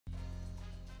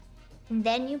And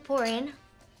then you pour in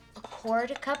a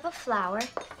 1/4 cup of flour,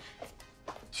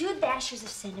 2 dashes of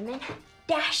cinnamon,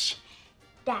 dash,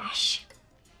 dash,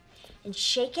 and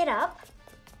shake it up.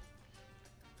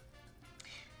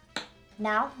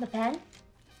 Now, the pen.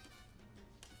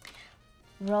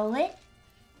 Roll it.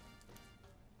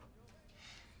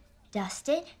 Dust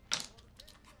it.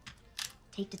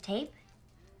 Take the tape.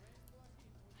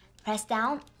 Press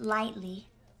down lightly.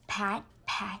 Pat,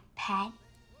 pat, pat,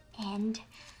 and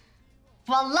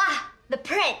voila! The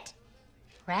print!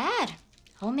 Rad.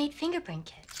 Homemade fingerprint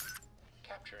kit.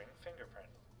 Capturing fingerprint.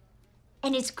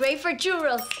 And it's great for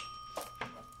churros.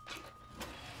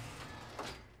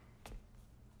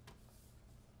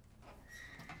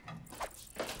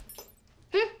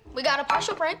 We got a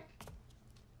partial print.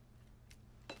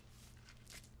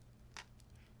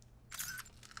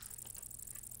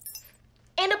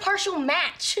 And a partial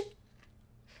match.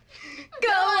 Go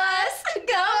us!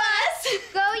 Go us!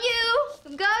 Go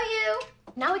you! Go you!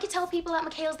 Now we can tell people that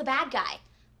McKeyla's the bad guy.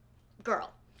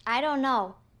 Girl. I don't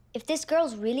know. If this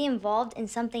girl's really involved in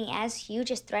something as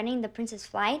huge as threatening the prince's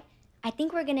flight, I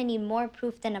think we're gonna need more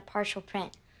proof than a partial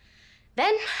print.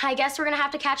 Then I guess we're gonna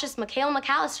have to catch this McKeyla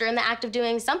McAlister in the act of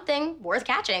doing something worth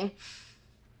catching.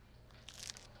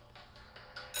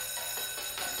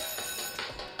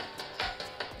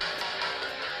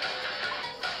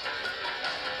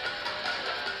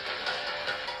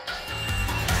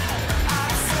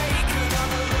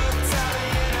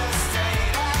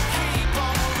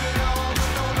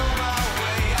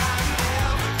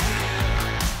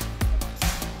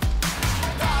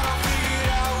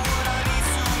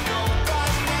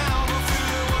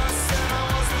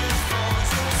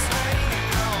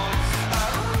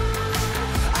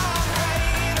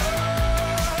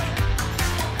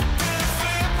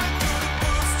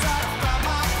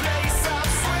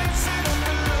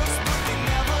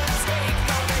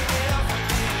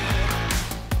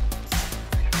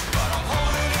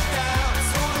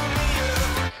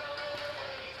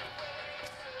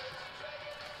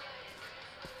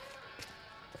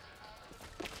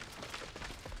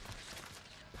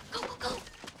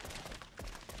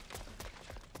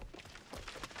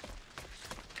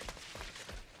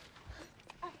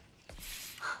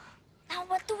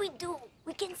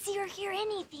 Hear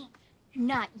anything.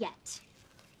 Not yet.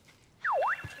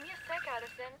 Give me a sec,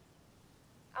 Addison.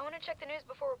 I want to check the news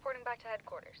before reporting back to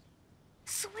headquarters.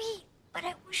 Sweet, but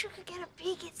I wish we could get a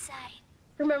peek inside.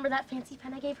 Remember that fancy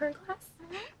pen I gave her in class?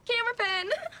 Camera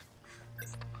pen!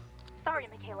 Sorry,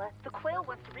 McKeyla. The Quail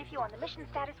wants to brief you on the mission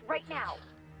status right now.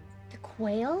 The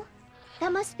Quail?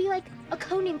 That must be like a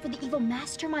code name for the evil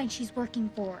mastermind she's working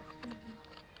for.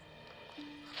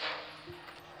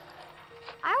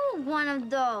 I want one of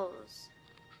those.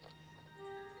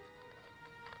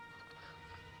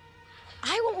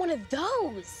 I want one of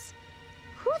those.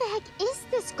 Who the heck is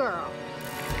this girl?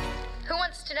 Who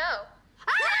wants to know?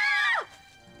 Ah!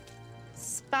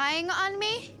 Spying on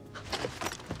me?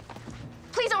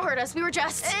 Please don't hurt us. We were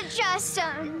just...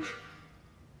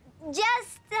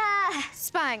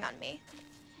 Spying on me.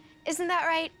 Isn't that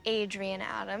right, Adrienne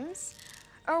Attoms?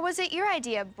 Or was it your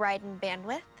idea, Bryden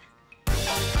Bandweth?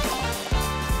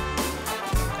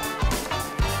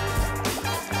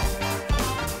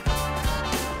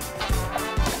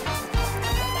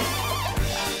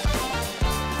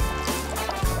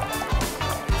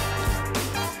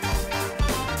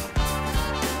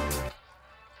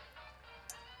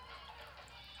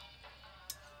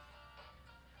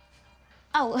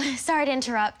 Oh, sorry to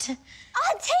interrupt.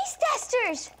 Oh, taste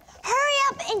testers! Hurry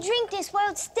up and drink this while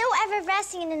it's still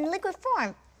effervescing and in liquid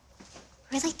form.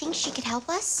 Really think she could help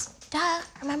us? Duh.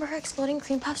 Remember her exploding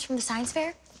cream puffs from the science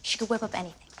fair? She could whip up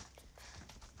anything.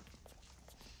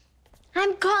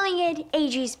 I'm calling it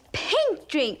Adrie's pink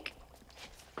drink.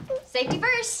 Safety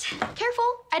first.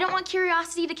 Careful. I don't want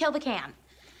curiosity to kill the can.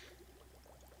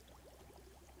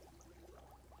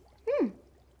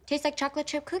 Tastes like chocolate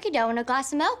chip cookie dough in a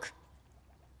glass of milk.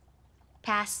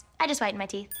 Pass. I just whitened my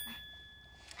teeth.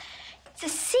 It's a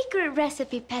secret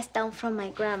recipe passed down from my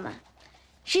grandma.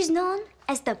 She's known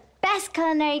as the best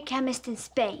culinary chemist in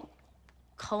Spain.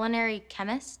 Culinary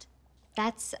chemist?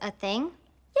 That's a thing?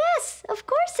 Yes, of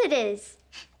course it is.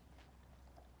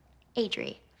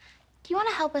 Adri, do you want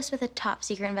to help us with a top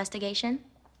secret investigation?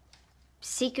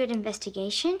 Secret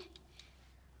investigation?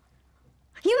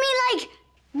 You mean like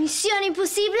Mission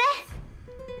Impossible?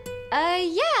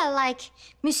 Yeah, like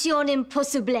Mission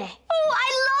Impossible. Oh, I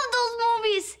love those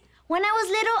movies. When I was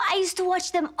little, I used to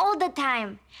watch them all the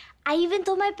time. I even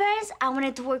told my parents I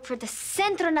wanted to work for the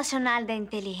Centro Nacional de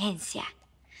Inteligencia.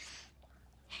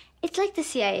 It's like the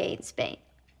CIA in Spain.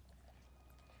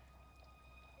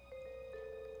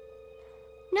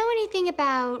 Know anything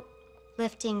about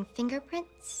lifting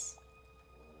fingerprints?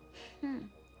 $1.5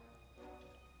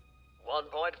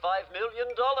 million,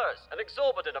 an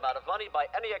exorbitant amount of money by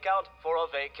any account for a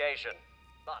vacation.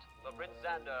 But for Prince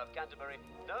Xander of Canterbury,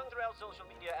 known throughout social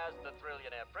media as the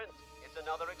Trillionaire Prince, it's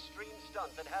another extreme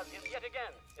stunt that has him yet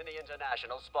again in the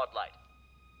international spotlight.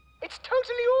 It's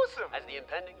totally awesome! As the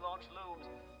impending launch looms,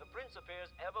 the Prince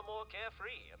appears ever more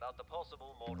carefree about the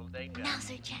possible mortal danger. Now's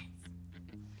our chance.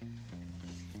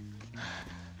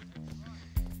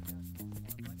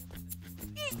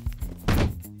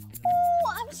 Oh,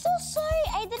 I'm so sorry.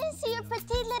 I didn't see your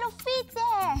petite little feet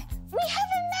there. We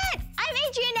haven't met. I'm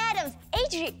Adrienne Attoms.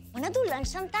 Adrienne, wanna do lunch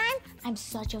sometime? I'm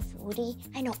such a foodie.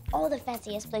 I know all the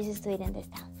fanciest places to eat in this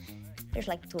town. There's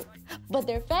like 2, but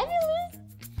they're fabulous.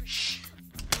 Shh.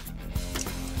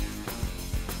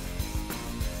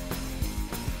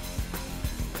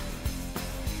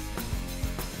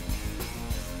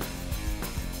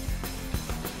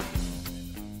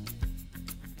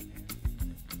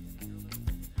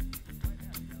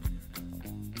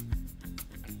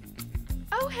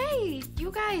 Oh, hey, you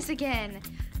guys again.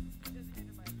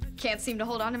 Can't seem to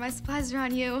hold on to my supplies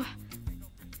around you.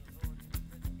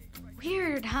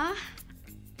 Weird, huh?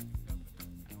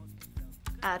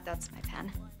 That's my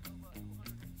pen.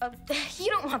 You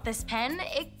don't want this pen.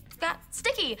 It got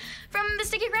sticky from the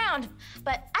sticky ground.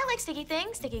 But I like sticky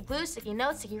things. Sticky glue, sticky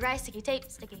notes, sticky rice, sticky tape,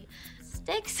 sticky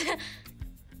sticks.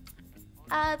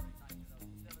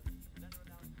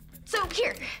 So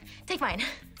here, take mine.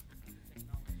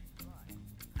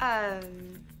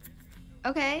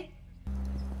 Okay.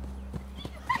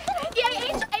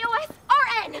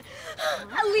 EIH-AOS-RN!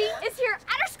 Ellie is here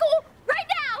at our school right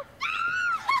now!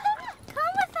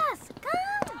 Come with us.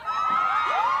 Come.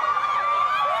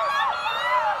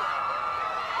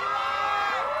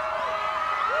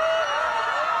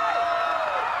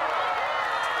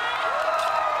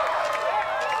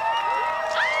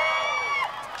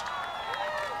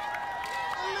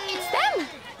 It's them!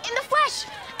 In the flesh!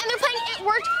 And they're playing It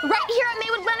Worked right here at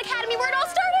Maywood Academy where it all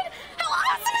started! How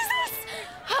awesome is this?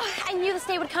 I knew this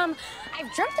day would come.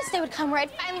 I've dreamt this day would come where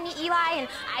I'd finally meet Eli and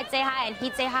I'd say hi and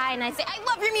he'd say hi and I'd say, I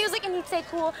love your music, and he'd say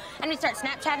cool. And we'd start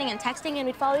Snapchatting and texting and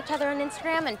we'd follow each other on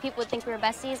Instagram and people would think we were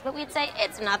besties, but we'd say,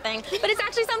 it's nothing. But it's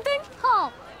actually something.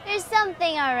 Oh, there's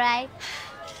something, all right.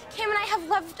 Cam and I have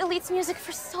loved Elite's music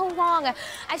for so long.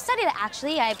 I've studied it,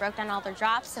 actually. I broke down all their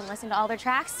drops and listened to all their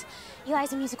tracks.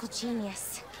 Eli's a musical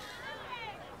genius.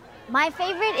 My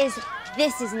favorite is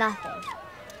This Is Nothing.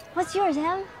 What's yours,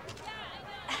 Em?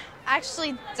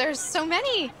 Actually, there's so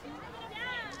many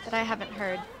that I haven't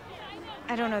heard.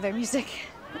 I don't know their music.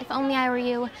 If only I were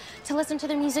you, to listen to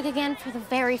their music again for the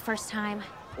very first time.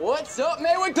 What's up,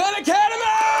 Maywood Academy?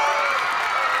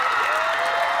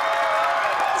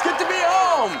 It's good to be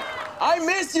home. I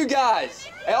miss you guys.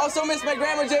 I also miss my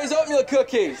Grandma Jay's oatmeal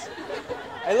cookies.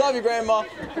 I love you, Grandma.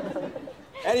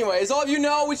 Anyway, as all of you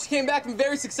know, we just came back from a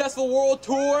very successful world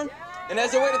tour. And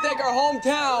as a way to thank our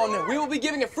hometown, we will be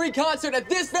giving a free concert at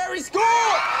this very school!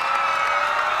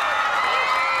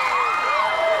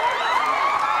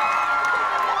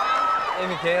 Hey,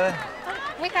 McKeyla.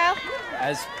 Hey, Kyle.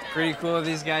 That's pretty cool of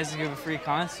these guys to give a free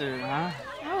concert, huh?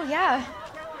 Oh, yeah.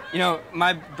 You know,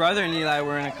 my brother and Eli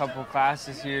were in a couple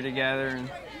classes here together, and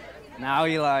now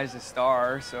Eli's a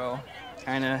star, so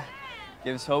kind of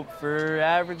gives hope for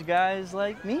average guys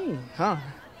like me, huh?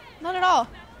 Not at all.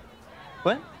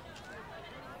 What?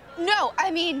 No,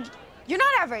 I mean, you're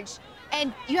not average,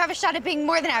 and you have a shot at being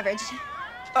more than average.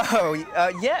 Oh,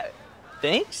 yeah.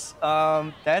 Thanks.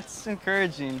 That's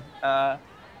encouraging.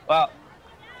 Well,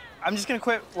 I'm just gonna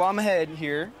quit while I'm ahead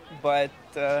here, but,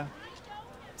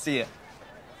 see ya.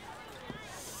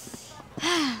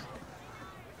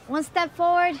 1 step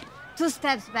forward, 2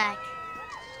 steps back.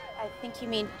 I think you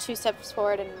mean 2 steps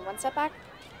forward and 1 step back?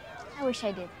 I wish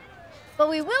I did. But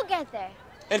we will get there.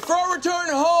 And for our return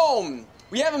home,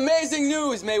 we have amazing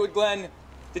news, Maywood Glen.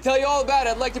 To tell you all about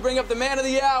it, I'd like to bring up the man of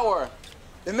the hour.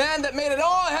 The man that made it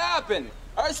all happen.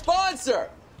 Our sponsor,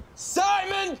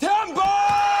 Simon Temple!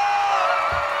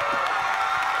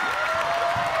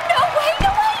 No way,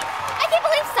 no way! I can't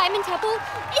believe Simon Temple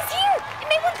is here in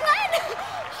Maywood Glen!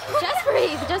 Just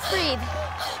breathe, just breathe.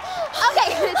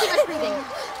 Okay, too much breathing.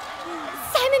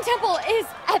 Simon Temple is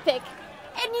epic,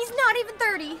 and he's not even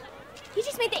 30. He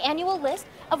just made the annual list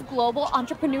of global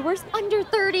entrepreneurs under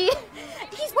 30.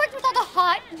 He's worked with all the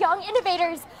hot, young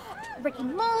innovators. Ricky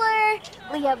Muller,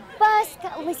 Leah Busk,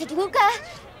 Lisa DeLuca.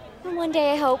 And one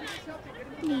day, I hope,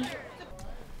 me.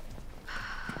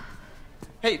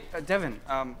 Hey, Devon,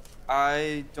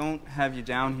 I don't have you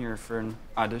down here for an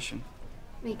audition.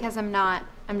 Because I'm not.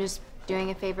 I'm just doing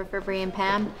a favor for Bree and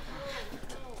Pam.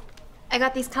 I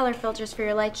got these color filters for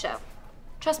your light show.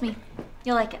 Trust me,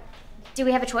 you'll like it. Do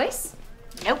we have a choice?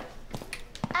 Nope.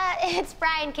 It's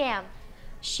Brian Cam.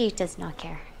 She does not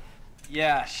care.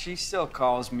 Yeah, she still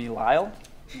calls me Lyle.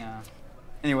 Yeah.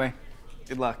 Anyway,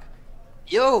 good luck.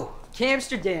 Yo,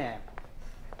 Camsterdam.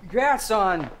 Congrats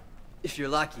on, if you're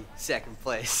lucky, second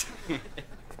place.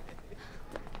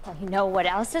 Well, you know what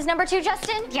else is number 2,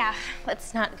 Justin? Yeah,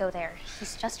 let's not go there.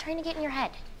 He's just trying to get in your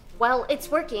head. Well, it's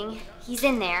working. He's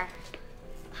in there.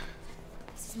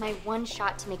 This is my one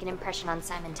shot to make an impression on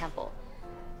Simon Temple.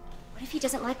 What if he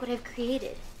doesn't like what I've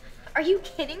created? Are you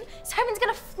kidding? Simon's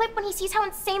gonna flip when he sees how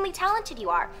insanely talented you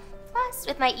are. Plus,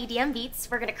 with my EDM beats,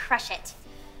 we're gonna crush it.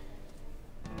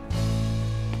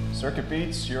 Circuit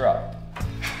Beats, you're up.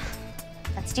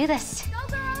 Let's do this. Go,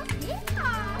 girls! Yeah!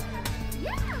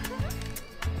 Yeah!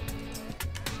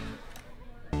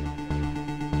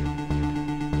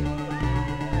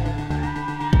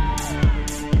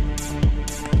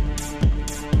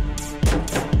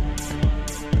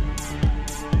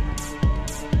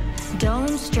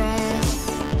 Don't stress,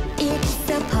 it's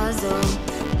a puzzle.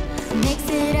 Mix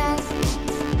it up,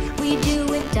 we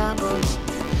do it double.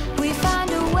 We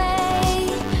find a way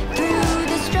through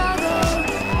the struggle.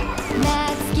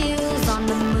 Mad skills on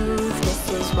the move, this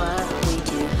is what we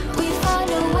do. We find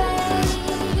a way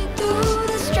through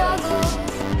the struggle.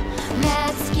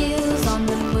 Mad skills on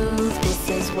the move, this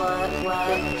is what.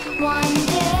 One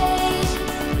day,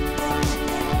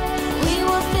 we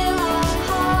will fill our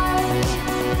heart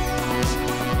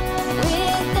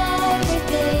with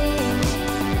everything.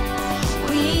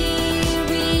 We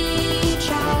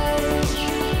recharge.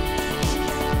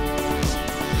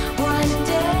 One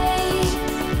day,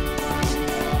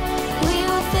 we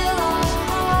will fill our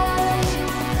heart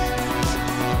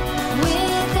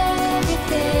with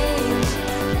everything.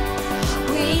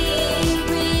 We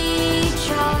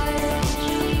recharge.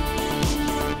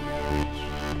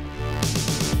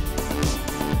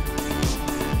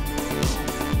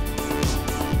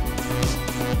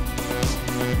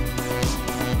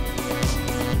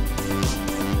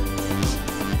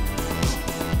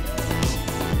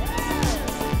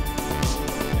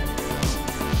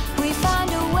 We find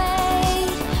a way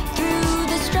through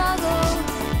the struggle.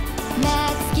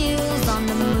 Mad skills on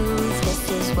the move, this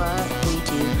is what we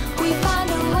do. We find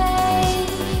a way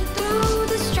through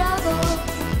the struggle.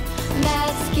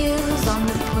 Mad skills on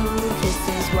the move, this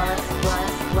is what.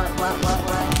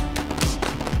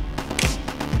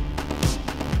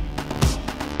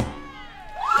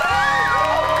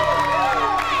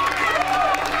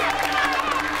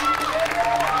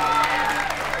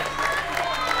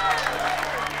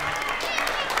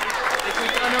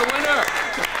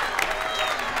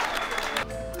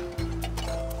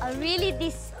 A really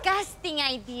disgusting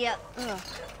idea. Ugh.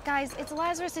 Guys, it's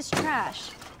Lazarus's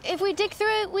trash. If we dig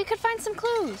through it, we could find some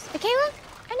clues. McKeyla,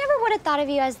 I never would have thought of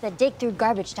you as the dig through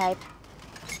garbage type.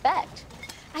 Respect.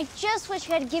 I just wish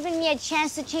you had given me a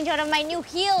chance to change out of my new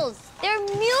heels. They're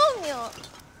Mew Mew.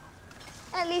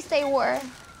 At least they were.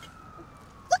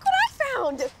 Look what I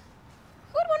found! Who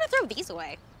would want to throw these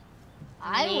away?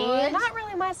 I would. Not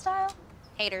really my style.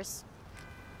 Haters.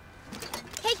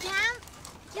 Hey, Cam,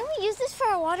 can we use this for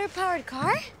a water-powered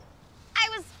car? I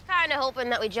was kind of hoping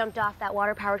that we jumped off that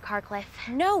water-powered car cliff.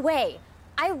 No way.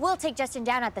 I will take Justin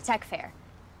down at the tech fair.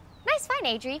 Nice find,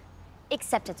 Adri.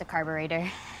 Except it's a carburetor.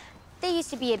 They used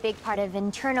to be a big part of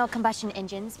internal combustion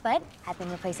engines, but have been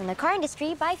replaced in the car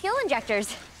industry by fuel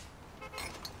injectors.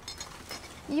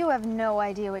 You have no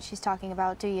idea what she's talking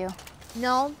about, do you?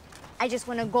 No, I just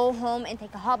want to go home and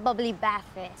take a hot, bubbly bath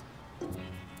first.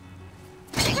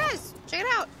 Hey guys, check it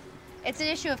out. It's an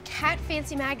issue of Cat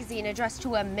Fancy magazine addressed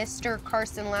to a Mr.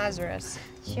 Carson Lazarus.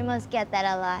 She must get that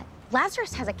a lot.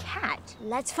 Lazarus has a cat.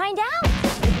 Let's find out.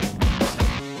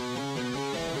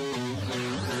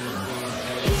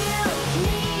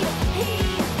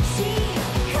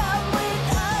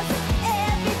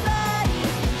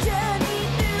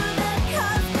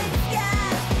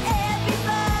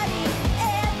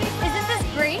 Isn't this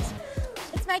great?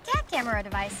 It's my cat camera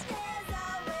device.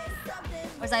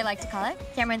 Or as I like to call it,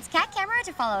 Camryn's cat camera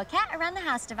to follow a cat around the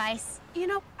house device. You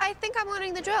know, I think I'm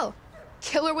learning the drill.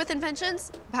 Killer with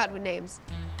inventions, bad with names.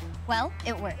 Well,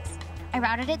 it works. I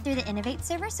routed it through the Innovate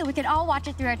server so we could all watch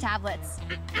it through our tablets.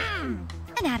 And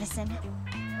Addison.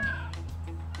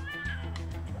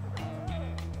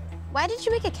 Why did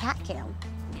you make a cat cam?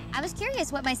 I was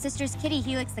curious what my sister's kitty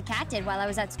Helix the cat did while I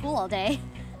was at school all day.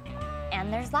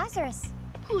 And there's Lazarus.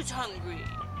 Who's hungry?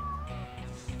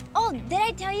 Oh, did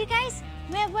I tell you guys?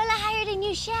 My abuela hired a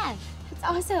new chef.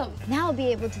 That's awesome. Now I'll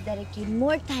be able to dedicate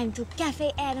more time to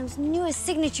Cafe Adam's newest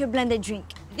signature blended drink,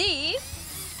 the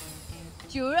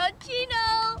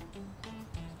Churrachino.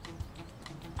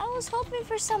 I was hoping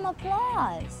for some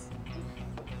applause.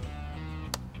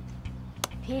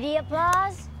 PD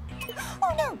applause?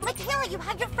 Oh no, McKeyla, you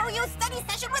have your froyo study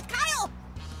session with Kyle.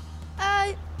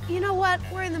 You know what?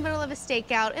 We're in the middle of a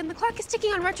stakeout, and the clock is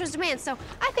ticking on Retro's demands, so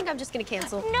I think I'm just gonna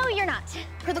cancel. No, you're not.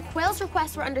 Per the Quail's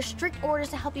request, we're under strict orders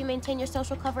to help you maintain your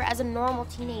social cover as a normal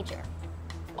teenager.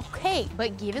 Okay,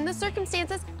 but given the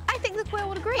circumstances, I think the Quail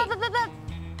would agree.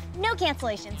 No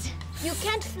cancellations. You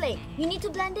can't flake. You need to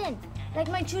blend in, like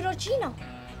my churrachino.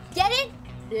 Get it?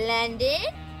 Blend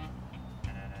in.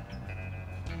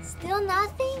 Still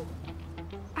nothing?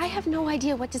 I have no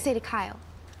idea what to say to Kyle.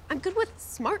 I'm good with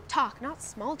smart talk, not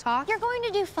small talk. You're going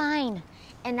to do fine,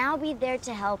 and I'll be there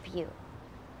to help you.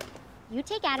 You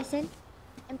take Addison,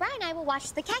 and Brian and I will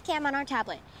watch the cat cam on our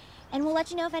tablet, and we'll let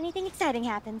you know if anything exciting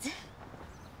happens.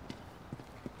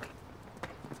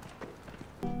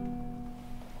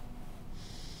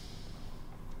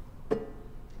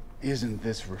 Isn't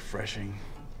this refreshing?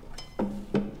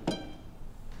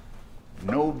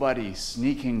 Nobody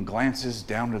sneaking glances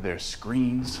down to their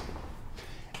screens.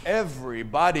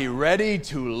 Everybody ready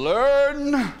to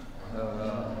learn?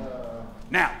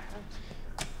 Now,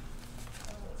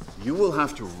 you will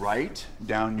have to write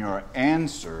down your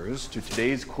answers to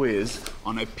today's quiz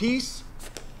on a piece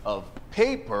of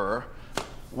paper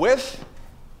with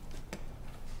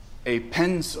a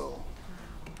pencil.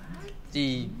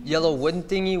 The yellow wooden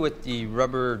thingy with the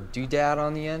rubber doodad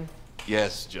on the end?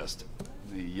 Yes, Justin.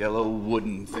 The yellow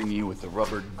wooden thingy with the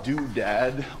rubber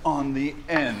doodad on the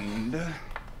end.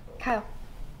 Kyle.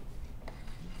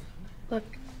 Look,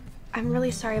 I'm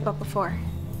really sorry about before.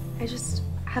 I just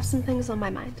have some things on my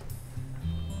mind.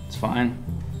 It's fine.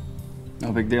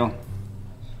 No big deal.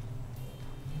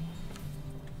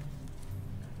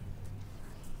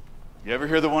 You ever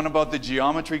hear the one about the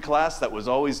geometry class that was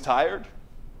always tired?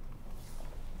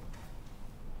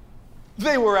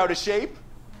 They were out of shape.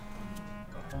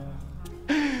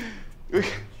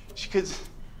 Because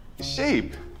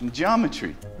shape and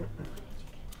geometry.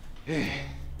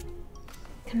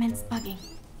 Commence bugging.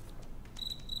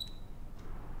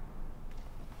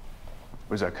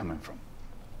 Where's that coming from?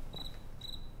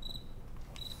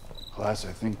 Class,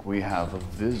 I think we have a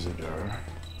visitor.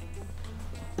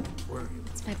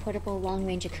 It's my portable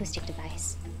long-range acoustic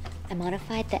device. I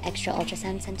modified the extra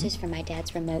ultrasound sensors for my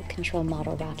dad's remote control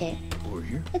model rocket. Over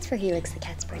here? It's for Helix the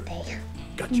cat's birthday.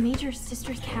 Gotcha. You made your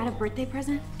sister's cat a birthday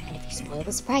present? And if you spoil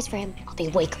the surprise for him, I'll be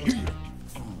way crazy.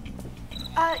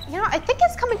 You know, I think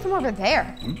it's coming from over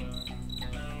there.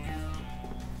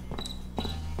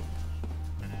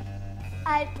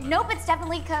 Nope, it's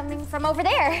definitely coming from over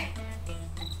there.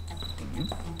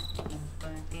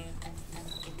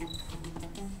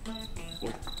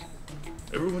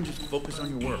 Everyone just focus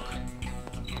on your work.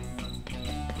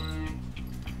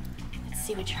 Let's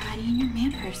see what you're hiding in your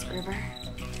man purse, Gruber.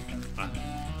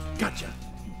 Gotcha.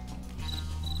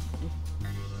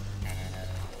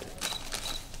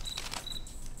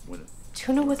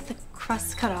 Tuna with the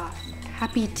crust cut off.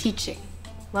 Happy teaching.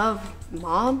 Love,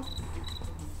 Mom.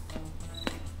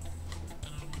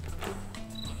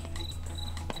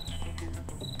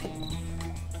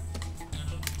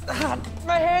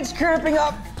 My head's cramping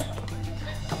up.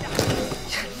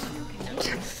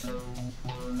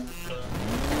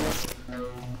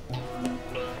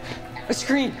 A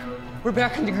screen. We're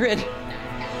back on the grid.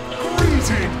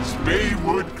 Greetings,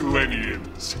 Maywood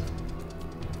Glenians.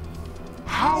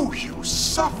 How you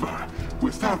suffer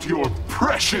without your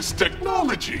precious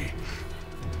technology.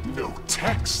 No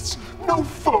texts, no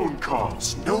phone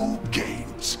calls, no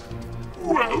games.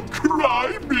 Well,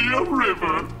 cry me a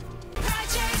river.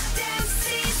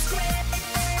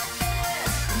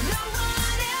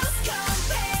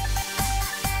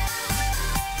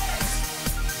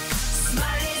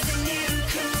 Smile.